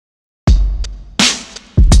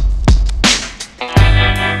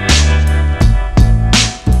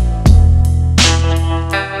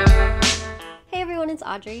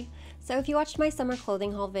Audrie. So if you watched my summer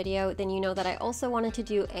clothing haul video, then you know that I also wanted to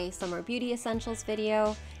do a summer beauty essentials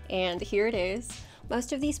video, and here it is.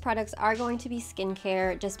 Most of these products are going to be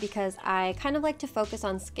skincare just because I kind of like to focus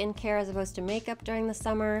on skincare as opposed to makeup during the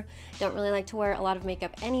summer. Don't really like to wear a lot of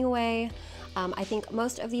makeup anyway. I think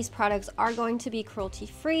most of these products are going to be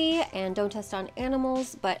cruelty-free and don't test on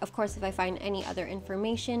animals, but of course if I find any other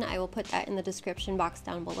information, I will put that in the description box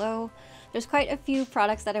down below. There's quite a few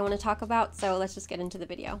products that I want to talk about, so let's just get into the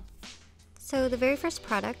video. So the very first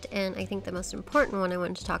product, and I think the most important one I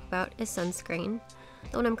wanted to talk about, is sunscreen.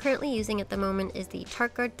 The one I'm currently using at the moment is the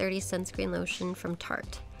Tarte Guard 30 Sunscreen Lotion from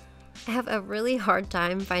Tarte. I have a really hard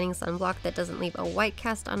time finding sunblock that doesn't leave a white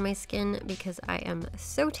cast on my skin because I am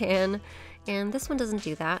so tan, and this one doesn't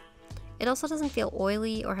do that. It also doesn't feel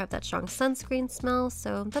oily or have that strong sunscreen smell,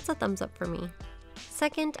 so that's a thumbs up for me.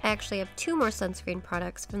 Second, I actually have two more sunscreen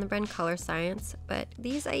products from the brand Color Science, but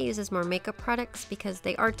these I use as more makeup products because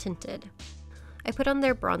they are tinted. I put on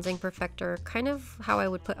their bronzing perfector, kind of how I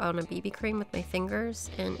would put on a BB cream with my fingers,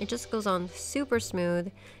 and it just goes on super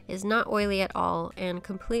smooth, is not oily at all, and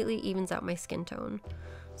completely evens out my skin tone.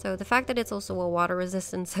 So the fact that it's also a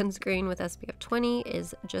water-resistant sunscreen with SPF 20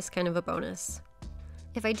 is just kind of a bonus.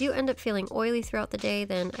 If I do end up feeling oily throughout the day,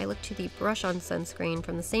 then I look to the brush-on sunscreen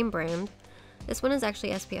from the same brand. This one is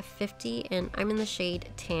actually SPF 50, and I'm in the shade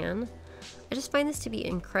Tan. I just find this to be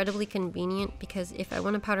incredibly convenient because if I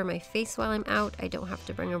want to powder my face while I'm out, I don't have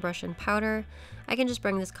to bring a brush and powder. I can just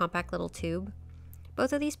bring this compact little tube.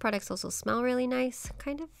 Both of these products also smell really nice,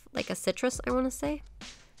 kind of like a citrus, I want to say.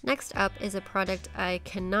 Next up is a product I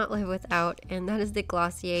cannot live without, and that is the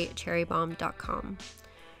Glossier Cherry Balm.com.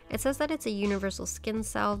 It says that it's a universal skin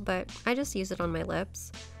salve, but I just use it on my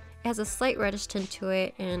lips. It has a slight reddish tint to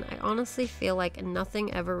it, and I honestly feel like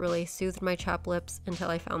nothing ever really soothed my chapped lips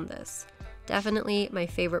until I found this. Definitely my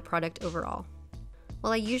favorite product overall.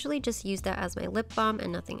 While I usually just use that as my lip balm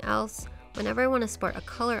and nothing else, whenever I want to sport a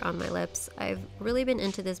color on my lips, I've really been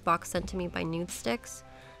into this box sent to me by Nude Sticks.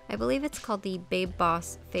 I believe it's called the Babe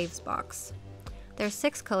Boss Faves box. There are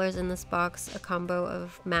 6 colors in this box, a combo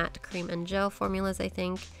of matte, cream, and gel formulas I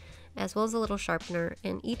think, as well as a little sharpener,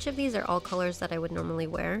 and each of these are all colors that I would normally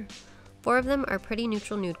wear. 4 of them are pretty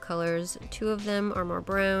neutral nude colors, 2 of them are more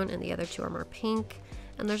brown, and the other 2 are more pink.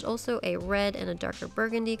 And there's also a red and a darker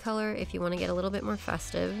burgundy color if you want to get a little bit more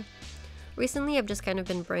festive. Recently I've just kind of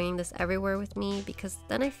been bringing this everywhere with me because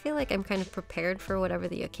then I feel like I'm kind of prepared for whatever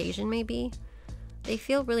the occasion may be. They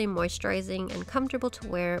feel really moisturizing and comfortable to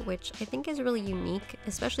wear, which I think is really unique,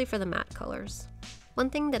 especially for the matte colors.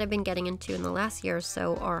 One thing that I've been getting into in the last year or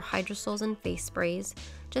so are hydrosols and face sprays,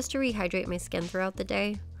 just to rehydrate my skin throughout the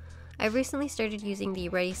day. I've recently started using the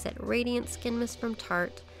Ready Set Radiant Skin Mist from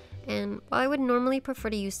Tarte, and while I would normally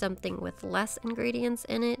prefer to use something with less ingredients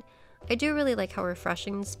in it, I do really like how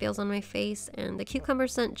refreshing this feels on my face, and the cucumber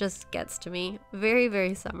scent just gets to me. Very,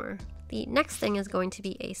 very summer. The next thing is going to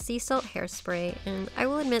be a sea salt hairspray, and I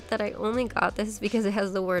will admit that I only got this because it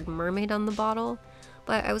has the word mermaid on the bottle,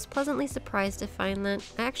 but I was pleasantly surprised to find that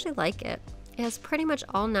I actually like it. It has pretty much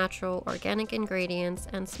all natural, organic ingredients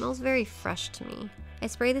and smells very fresh to me. I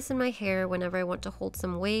spray this in my hair whenever I want to hold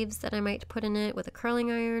some waves that I might put in it with a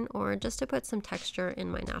curling iron or just to put some texture in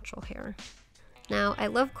my natural hair. Now, I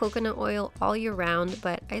love coconut oil all year round,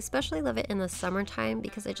 but I especially love it in the summertime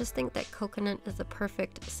because I just think that coconut is the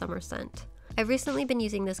perfect summer scent. I've recently been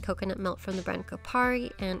using this coconut melt from the brand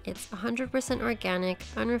Kopari, and it's 100% organic,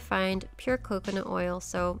 unrefined, pure coconut oil,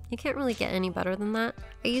 so you can't really get any better than that.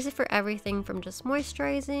 I use it for everything from just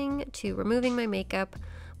moisturizing to removing my makeup,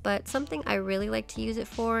 but something I really like to use it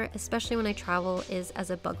for, especially when I travel, is as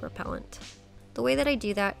a bug repellent. The way that I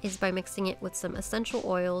do that is by mixing it with some essential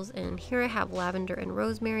oils, and here I have lavender and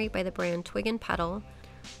rosemary by the brand Twig and Petal.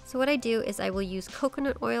 So what I do is I will use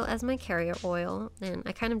coconut oil as my carrier oil, and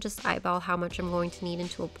I kind of just eyeball how much I'm going to need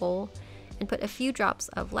into a bowl, and put a few drops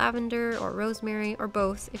of lavender or rosemary, or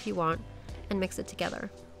both if you want, and mix it together.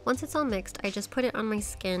 Once it's all mixed, I just put it on my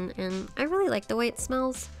skin, and I really like the way it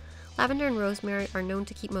smells. Lavender and rosemary are known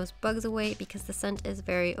to keep most bugs away because the scent is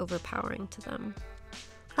very overpowering to them.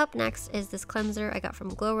 Up next is this cleanser I got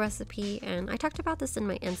from Glow Recipe, and I talked about this in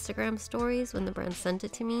my Instagram stories when the brand sent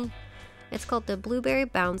it to me. It's called the Blueberry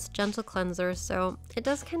Bounce Gentle Cleanser, so it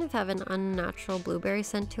does kind of have an unnatural blueberry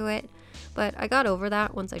scent to it, but I got over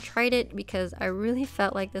that once I tried it because I really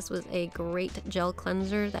felt like this was a great gel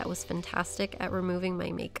cleanser that was fantastic at removing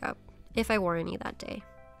my makeup, if I wore any that day.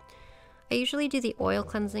 I usually do the oil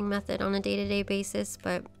cleansing method on a day-to-day basis,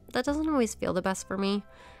 but that doesn't always feel the best for me,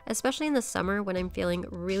 especially in the summer when I'm feeling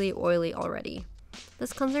really oily already.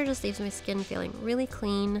 This cleanser just leaves my skin feeling really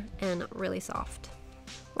clean and really soft.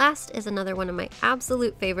 Last is another one of my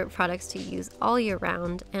absolute favorite products to use all year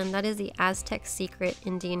round, and that is the Aztec Secret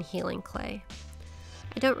Indian Healing Clay.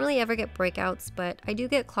 I don't really ever get breakouts, but I do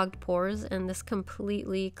get clogged pores, and this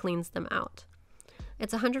completely cleans them out.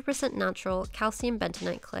 It's 100% natural calcium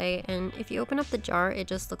bentonite clay, and if you open up the jar, it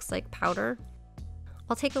just looks like powder.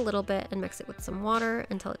 I'll take a little bit and mix it with some water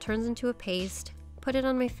until it turns into a paste, put it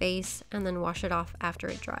on my face, and then wash it off after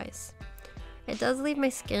it dries. It does leave my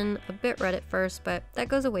skin a bit red at first, but that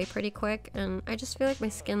goes away pretty quick, and I just feel like my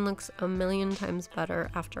skin looks a million times better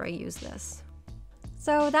after I use this.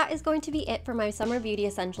 So that is going to be it for my Summer Beauty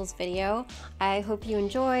Essentials video. I hope you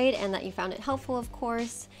enjoyed and that you found it helpful, of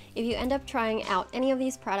course. If you end up trying out any of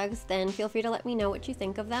these products, then feel free to let me know what you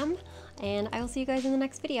think of them, and I will see you guys in the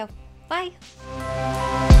next video. Bye!